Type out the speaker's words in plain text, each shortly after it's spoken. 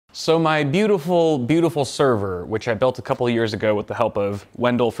So my beautiful, beautiful server, which I built a couple of years ago with the help of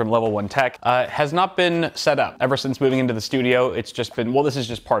Wendell from Level 1 Tech, has not been set up. Ever since moving into the studio, it's just been, well, this is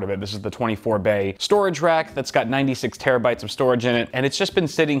just part of it. This is the 24-bay storage rack that's got 96 terabytes of storage in it, and it's just been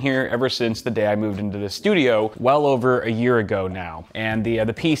sitting here ever since the day I moved into the studio, well over a year ago now. And the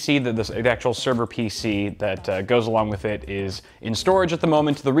PC, the actual server PC that goes along with it is in storage at the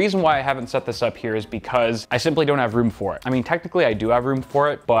moment. The reason why I haven't set this up here is because I simply don't have room for it. I mean, technically I do have room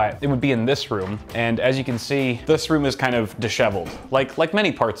for it, but it would be in this room. And as you can see, this room is kind of disheveled, like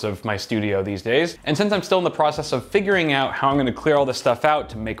many parts of my studio these days. And since I'm still in the process of figuring out how I'm gonna clear all this stuff out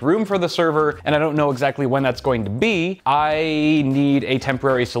to make room for the server, and I don't know exactly when that's going to be, I need a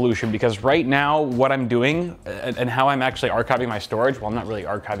temporary solution, because right now what I'm doing and how I'm actually archiving my storage, well, I'm not really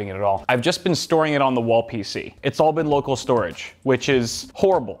archiving it at all. I've just been storing it on the wall PC. It's all been local storage, which is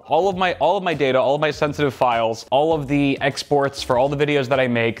horrible. All of my data, all of my sensitive files, all of the exports for all the videos that I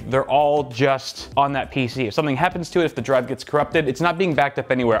make, they're all just on that PC. If something happens to it, if the drive gets corrupted, it's not being backed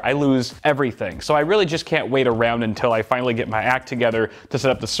up anywhere. I lose everything. So I really just can't wait around until I finally get my act together to set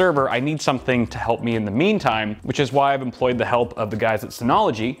up the server. I need something to help me in the meantime, which is why I've employed the help of the guys at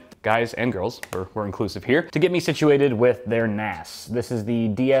Synology, guys and girls, we're inclusive here, to get me situated with their NAS. This is the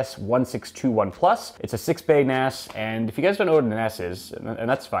DS1621 Plus. It's a 6-bay NAS, and if you guys don't know what a NAS is, and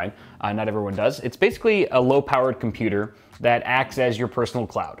that's fine, not everyone does, it's basically a low-powered computer that acts as your personal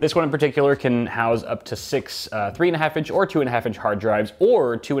cloud. This one in particular can house up to 6 3.5-inch or 2.5-inch hard drives,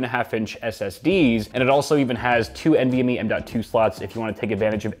 or 2.5-inch SSDs, and it also even has 2 NVMe M.2 slots if you want to take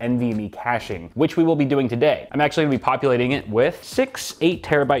advantage of NVMe caching, which we will be doing today. I'm actually going to be populating it with 6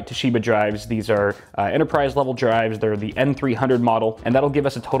 8-terabyte Toshiba drives. These are enterprise level drives. They're the N300 model, and that'll give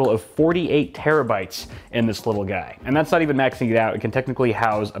us a total of 48 terabytes in this little guy. And that's not even maxing it out. It can technically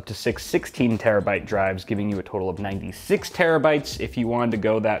house up to 6 16-terabyte drives, giving you a total of 96 terabytes if you wanted to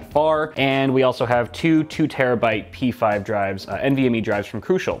go that far. And we also have 2 2-terabyte P5 drives, NVMe drives from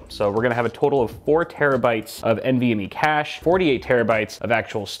Crucial. So we're gonna have a total of 4 terabytes of NVMe cache, 48 terabytes of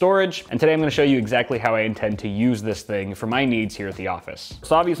actual storage. And today I'm gonna show you exactly how I intend to use this thing for my needs here at the office.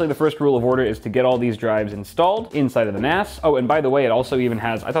 So obviously the first rule of order is to get all these drives installed inside of the NAS. Oh, and by the way, it also even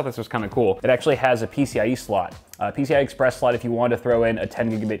has, I thought this was kind of cool, it actually has a PCIe slot. PCI Express slot if you want to throw in a 10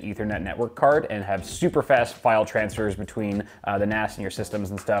 gigabit Ethernet network card and have super fast file transfers between the NAS and your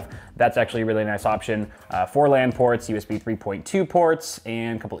systems and stuff. That's actually a really nice option. 4 LAN ports, USB 3.2 ports,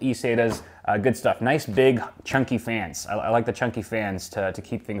 and a couple eSATAs. Good stuff. Nice big chunky fans. I like the chunky fans to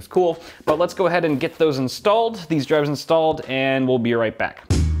keep things cool. But let's go ahead and get those installed, these drives installed, and we'll be right back.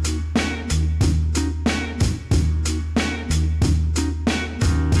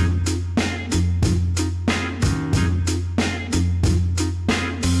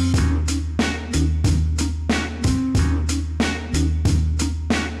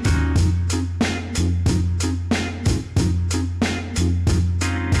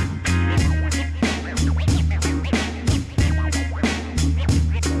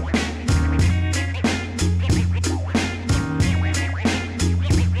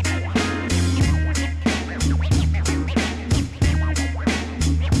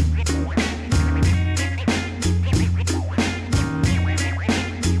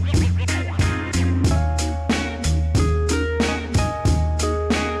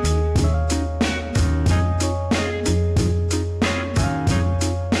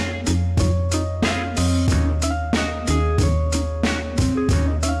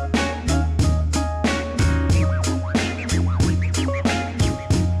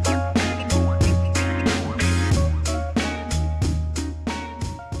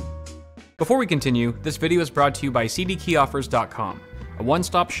 Before we continue, this video is brought to you by cdkeyoffers.com, a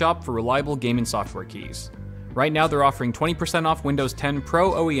one-stop shop for reliable gaming software keys. Right now they're offering 20% off Windows 10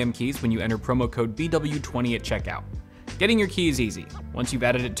 Pro OEM keys when you enter promo code BW20 at checkout. Getting your key is easy. Once you've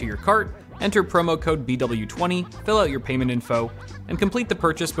added it to your cart, enter promo code BW20, fill out your payment info, and complete the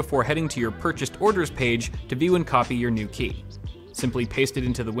purchase before heading to your purchased orders page to view and copy your new key. Simply paste it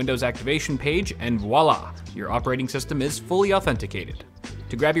into the Windows activation page and voila, your operating system is fully authenticated.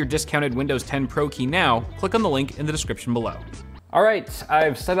 To grab your discounted Windows 10 Pro key now, click on the link in the description below. All right,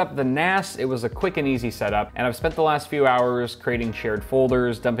 I've set up the NAS. It was a quick and easy setup, and I've spent the last few hours creating shared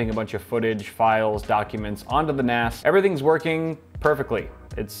folders, dumping a bunch of footage, files, documents onto the NAS. Everything's working perfectly.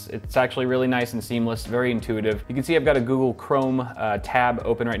 It's actually really nice and seamless, very intuitive. You can see I've got a Google Chrome tab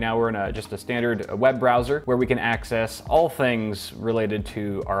open right now. We're in just a standard web browser where we can access all things related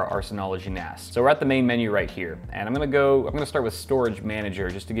to our Synology NAS. So we're at the main menu right here, and I'm gonna start with Storage Manager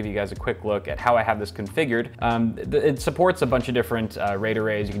just to give you guys a quick look at how I have this configured. It supports a bunch of different RAID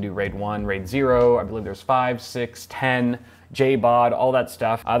arrays. You can do RAID 1, RAID 0, I believe there's 5, 6, 10. JBOD, all that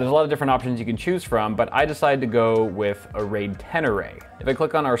stuff. There's a lot of different options you can choose from, but I decided to go with a RAID 10 array. If I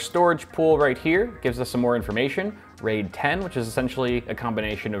click on our storage pool right here, it gives us some more information. RAID 10, which is essentially a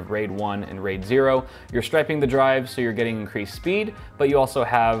combination of RAID 1 and RAID 0. You're striping the drive, so you're getting increased speed, but you also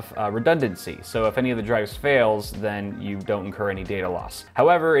have redundancy. So if any of the drives fails, then you don't incur any data loss.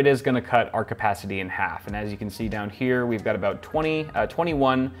 However, it is gonna cut our capacity in half. And as you can see down here, we've got about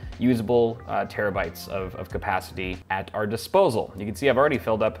 21 usable terabytes of capacity at our disposal. You can see I've already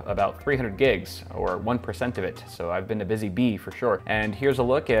filled up about 300 gigs, or 1% of it. So I've been a busy bee for sure. And here's a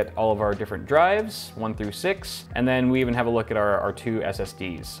look at all of our different drives, 1 through 6. And then we even have a look at our 2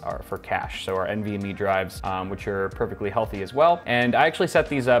 SSDs for cache. So our NVMe drives, which are perfectly healthy as well. And I actually set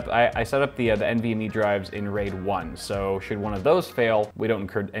these up, I set up the NVMe drives in RAID 1. So should one of those fail, we don't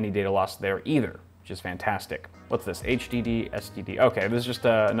incur any data loss there either, which is fantastic. What's this? HDD, SDD. Okay, this is just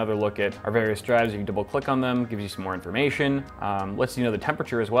another look at our various drives. You can double click on them, gives you some more information. Lets you know the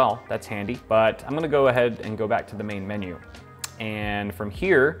temperature as well. That's handy. But I'm gonna go ahead and go back to the main menu. And from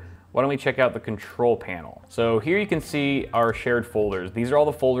here, why don't we check out the control panel? So here you can see our shared folders. These are all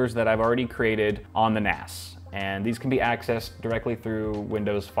the folders that I've already created on the NAS. And these can be accessed directly through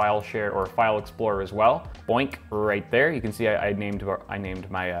Windows File Share or File Explorer as well. Boink, right there. You can see I named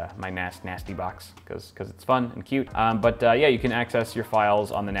my my NAS Nasty Box because it's fun and cute. Yeah, you can access your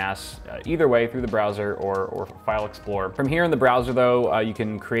files on the NAS either way through the browser or File Explorer. From here in the browser though, you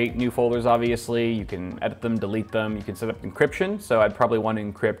can create new folders obviously. You can edit them, delete them. You can set up encryption. So I'd probably want to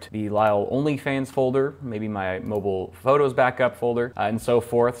encrypt the Lyle OnlyFans folder, maybe my mobile photos backup folder, and so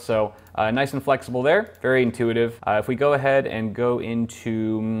forth. So nice and flexible there, very intuitive. If we go ahead and go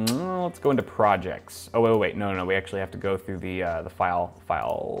into, let's go into projects. Oh, wait, no, we actually have to go through the file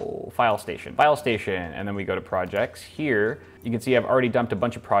station, and then we go to projects. Here, you can see I've already dumped a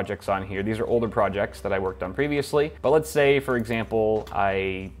bunch of projects on here. These are older projects that I worked on previously. But let's say, for example,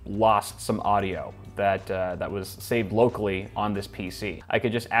 I lost some audio that was saved locally on this PC. I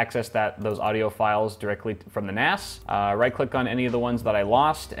could just access those audio files directly from the NAS, right-click on any of the ones that I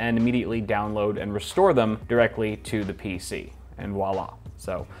lost, and immediately download and restore them directly to the PC. And voila.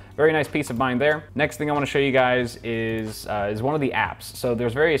 So very nice peace of mind there. Next thing I want to show you guys is one of the apps. So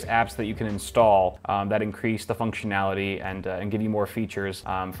there's various apps that you can install that increase the functionality and give you more features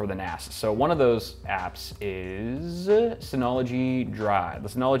for the NAS. So one of those apps is Synology Drive, the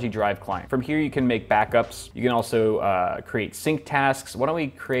Synology Drive client. From here you can make backups. You can also create sync tasks. Why don't we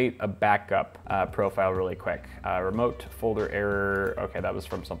create a backup profile really quick? Remote folder error. Okay, that was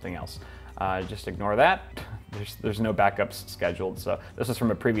from something else. Just ignore that. There's no backups scheduled. So this is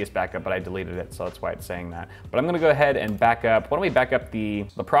from a previous backup, but I deleted it, so that's why it's saying that. But I'm gonna go ahead and back up. Why don't we back up the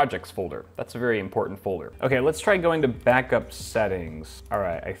projects folder? That's a very important folder. Okay, let's try going to backup settings. All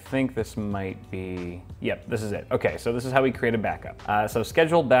right, I think this might be, yep, this is it. Okay, so this is how we create a backup. So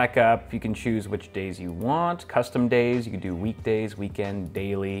scheduled backup, you can choose which days you want. Custom days, you can do weekdays, weekend,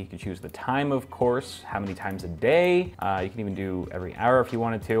 daily. You can choose the time, of course, how many times a day. You can even do every hour if you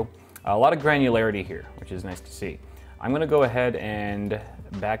wanted to. A lot of granularity here, which is nice to see. I'm gonna go ahead and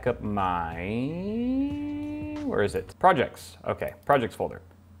back up my, where is it? Projects, okay, projects folder,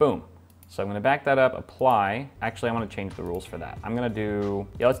 boom. So I'm gonna back that up, apply. Actually, I wanna change the rules for that. I'm gonna do,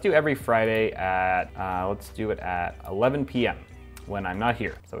 yeah, let's do every Friday at, let's do it at 11 p.m. when I'm not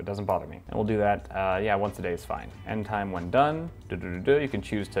here, so it doesn't bother me. And we'll do that, yeah, once a day is fine. End time when done. You can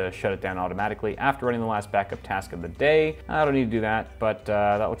choose to shut it down automatically after running the last backup task of the day. I don't need to do that, but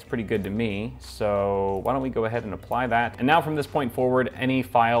that looks pretty good to me. So why don't we go ahead and apply that. And now from this point forward, any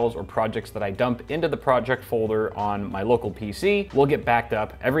files or projects that I dump into the project folder on my local PC will get backed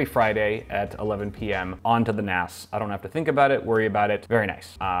up every Friday at 11 p.m. onto the NAS. I don't have to think about it, worry about it. Very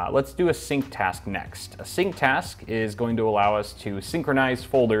nice. Let's do a sync task next. A sync task is going to allow us to synchronize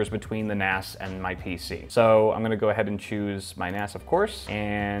folders between the NAS and my PC. So I'm gonna go ahead and choose my NAS, of course,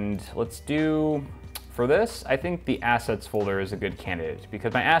 and let's do, for this, I think the assets folder is a good candidate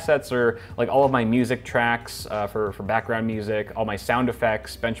because my assets are like all of my music tracks for background music, all my sound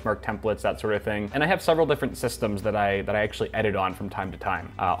effects, benchmark templates, that sort of thing. And I have several different systems that I actually edit on from time to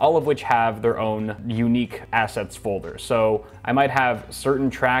time, all of which have their own unique assets folder. So I might have certain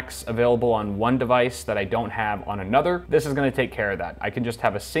tracks available on one device that I don't have on another. This is gonna take care of that. I can just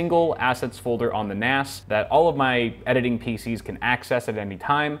have a single assets folder on the NAS that all of my editing PCs can access at any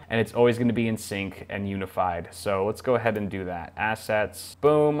time, and it's always gonna be in sync and unified. So let's go ahead and do that. Assets,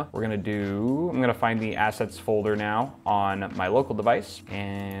 boom. I'm gonna find the assets folder now on my local device,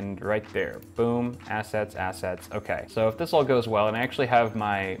 and right there, boom, assets, assets. Okay, so if this all goes well, and I actually have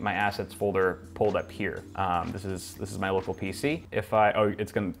my assets folder pulled up here. This is my local PC. If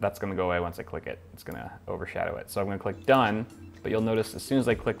that's gonna go away once I click it. It's gonna overshadow it. So I'm gonna click done. But you'll notice as soon as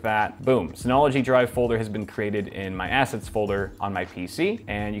I click that, boom, Synology drive folder has been created in my assets folder on my PC.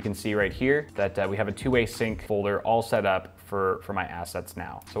 And you can see right here that we have a two-way sync folder all set up for my assets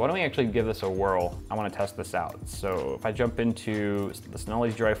now. So why don't we actually give this a whirl? I wanna test this out. So if I jump into the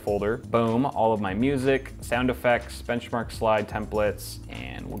Synology drive folder, boom, all of my music, sound effects, benchmark slide templates,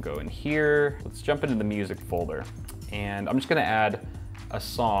 and we'll go in here. Let's jump into the music folder. And I'm just gonna add a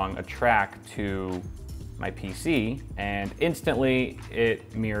song, a track to my PC, and instantly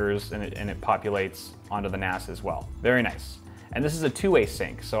it mirrors and it populates onto the NAS as well. Very nice. And this is a two-way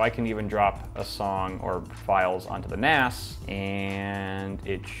sync, so I can even drop a song or files onto the NAS, and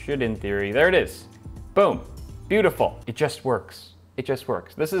it should, in theory, there it is. Boom, beautiful. It just works. It just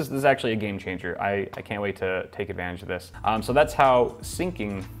works. This is actually a game changer. I can't wait to take advantage of this. So that's how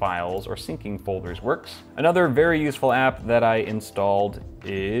syncing files or syncing folders works. Another very useful app that I installed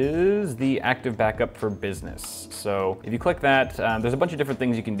is the Active Backup for Business. So if you click that, there's a bunch of different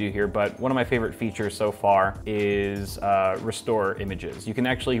things you can do here, but one of my favorite features so far is restore images. You can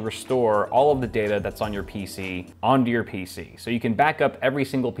actually restore all of the data that's on your PC onto your PC. So you can back up every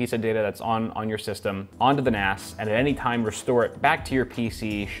single piece of data that's on your system onto the NAS, and at any time restore it back to your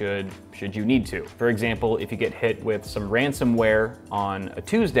PC should you need to. For example, if you get hit with some ransomware on a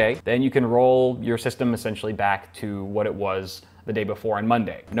Tuesday, then you can roll your system essentially back to what it was the day before on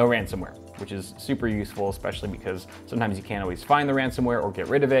Monday. No ransomware, which is super useful, especially because sometimes you can't always find the ransomware or get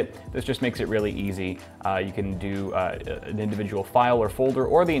rid of it. This just makes it really easy. You can do an individual file or folder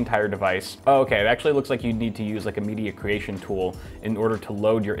or the entire device. Oh, okay, it actually looks like you need to use like a media creation tool in order to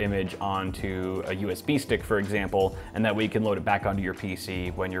load your image onto a USB stick, for example, and that way you can load it back onto your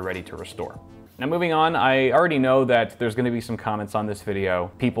PC when you're ready to restore. Now moving on, I already know that there's gonna be some comments on this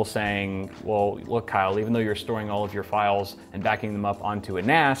video, people saying, well, look Kyle, even though you're storing all of your files and backing them up onto a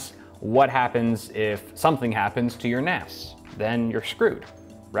NAS, what happens if something happens to your NAS? Then you're screwed,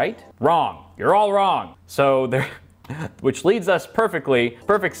 right? Wrong, you're all wrong. So there, which leads us perfect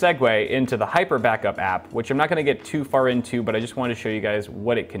segue into the Hyper Backup app, which I'm not gonna get too far into, but I just wanted to show you guys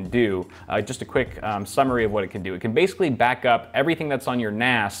what it can do. Just a quick summary of what it can do. It can basically back up everything that's on your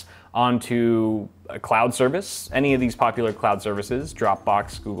NAS onto a cloud service, any of these popular cloud services,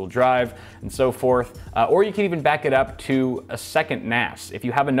 Dropbox, Google Drive, and so forth. Or you can even back it up to a second NAS. If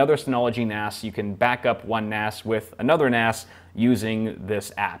you have another Synology NAS, you can back up one NAS with another NAS using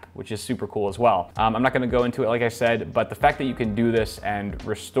this app, which is super cool as well. I'm not gonna go into it like I said, but the fact that you can do this and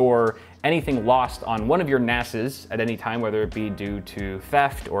restore anything lost on one of your NASs at any time, whether it be due to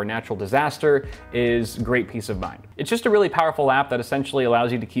theft or natural disaster, is great peace of mind. It's just a really powerful app that essentially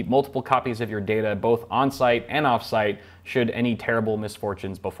allows you to keep multiple copies of your data both on-site and off-site should any terrible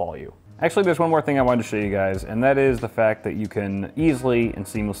misfortunes befall you. Actually, there's one more thing I wanted to show you guys, and that is the fact that you can easily and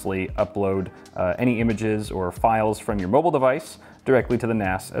seamlessly upload any images or files from your mobile device directly to the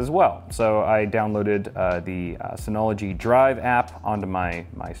NAS as well. So I downloaded the Synology Drive app onto my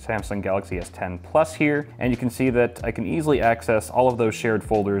Samsung Galaxy S10 Plus here, and you can see that I can easily access all of those shared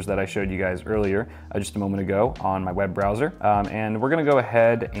folders that I showed you guys earlier just a moment ago on my web browser. And we're gonna go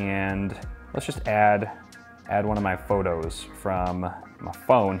ahead and let's just add one of my photos from my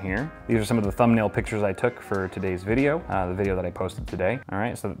phone here. These are some of the thumbnail pictures I took for today's video, the video that I posted today. All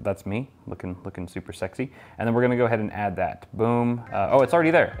right, so that's me looking super sexy. And then we're gonna go ahead and add that. Boom. Oh, it's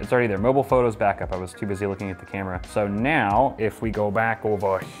already there. It's already there. Mobile photos backup. I was too busy looking at the camera. So now if we go back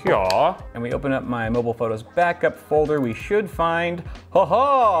over here and we open up my mobile photos backup folder, we should find, that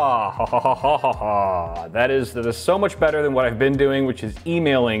is so much better than what I've been doing, which is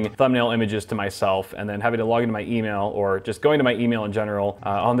emailing thumbnail images to myself and then having to log into my email or just going to my email in general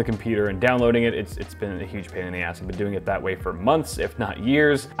on the computer and downloading it. It's been a huge pain in the ass. I've been doing it that way for months, if not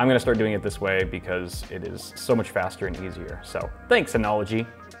years. I'm gonna start doing it this way because it is so much faster and easier. So thanks, Synology.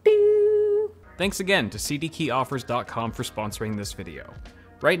 Ding! Thanks again to cdkeyoffers.com for sponsoring this video.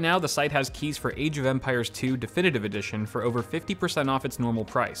 Right now, the site has keys for Age of Empires 2 Definitive Edition for over 50% off its normal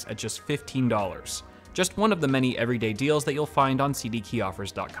price at just $15. Just one of the many everyday deals that you'll find on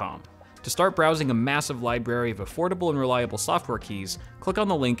cdkeyoffers.com. To start browsing a massive library of affordable and reliable software keys, click on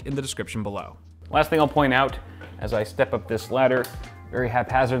the link in the description below. Last thing I'll point out as I step up this ladder very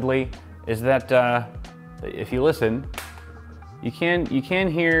haphazardly is that if you listen, you can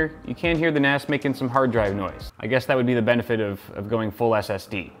hear the NAS making some hard drive noise. I guess that would be the benefit of going full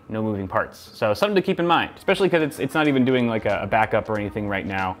SSD, no moving parts. So something to keep in mind, especially because it's not even doing like a backup or anything right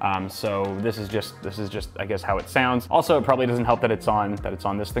now. So this is just I guess how it sounds. Also, it probably doesn't help that it's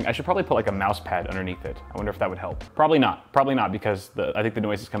on this thing. I should probably put like a mouse pad underneath it. I wonder if that would help. Probably not because I think the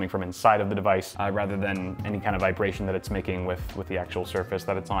noise is coming from inside of the device rather than any kind of vibration that it's making with the actual surface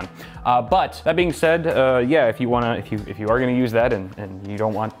that it's on. But that being said, yeah, if you are gonna use that and you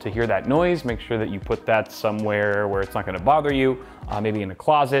don't want to hear that noise, make sure that you put that somewhere where it's not gonna bother you, maybe in a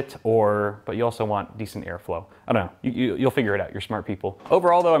closet, but you also want decent airflow. I don't know, you'll figure it out, you're smart people.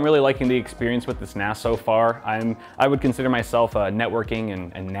 Overall though, I'm really liking the experience with this NAS so far. I would consider myself a networking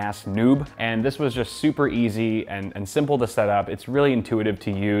and NAS noob, and this was just super easy and simple to set up. It's really intuitive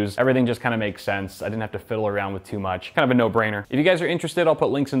to use. Everything just kind of makes sense. I didn't have to fiddle around with too much. Kind of a no-brainer. If you guys are interested, I'll put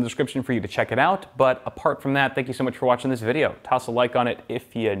links in the description for you to check it out. But apart from that, thank you so much for watching this video. Toss a like on it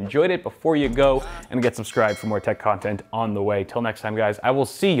if you enjoyed it before you go, and get subscribed for more tech content on the way. Till next time, guys, I will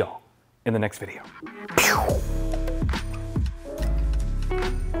see y'all in the next video.